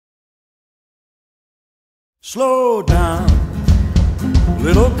Slow down,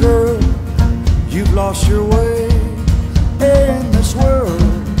 little girl, you've lost your way in this world.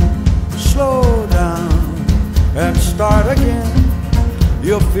 Slow down and start again.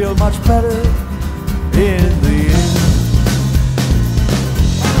 You'll feel much better in the end.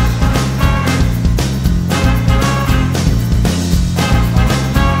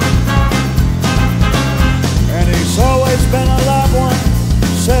 And he's always been a loved one,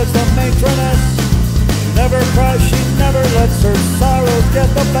 says the matroness. Never cries, she never lets her sorrows get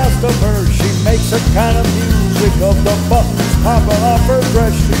the best of her. She makes a kind of music of the buttons popping off her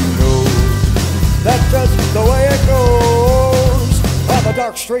dress. She knows that's just the way it goes on the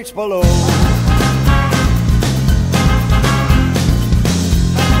dark streets below.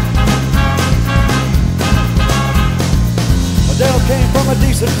 Adele came from a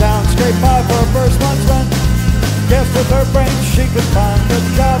decent town, scraped by for her first month's rent. Guessed with her brains she could find a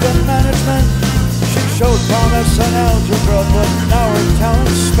job in management. She showed promise and algebra, but now her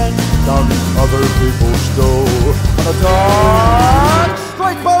talent's spent on other people's dough on a dark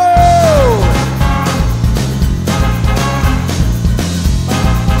straight below.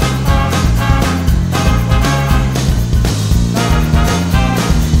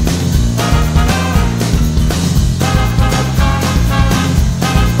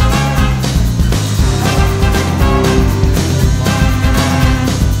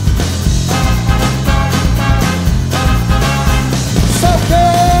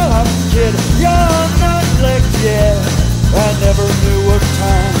 You're not licked yet. I never knew a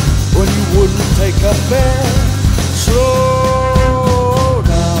time when you wouldn't take a bet. Slow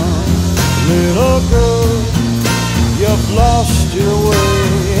down, little girl, you've lost your way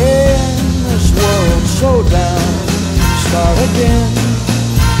in this world. Slow down, start again.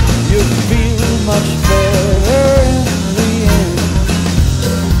 You feel much better in the end.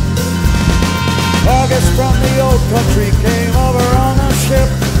 August from the old country came over on a ship.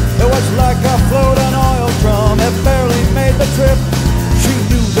 It was like a floating oil drum, it barely made the trip. She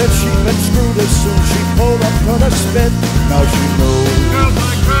knew that she'd been screwed as soon she pulled up to the spit. Now she knows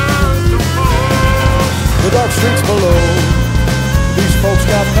the dark streets below. These folks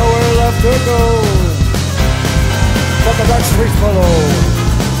got nowhere left to go. But the dark streets below,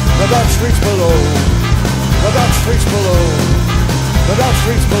 the dark streets below, the dark streets below, the dark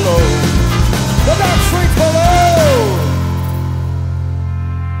streets below, the dark streets below.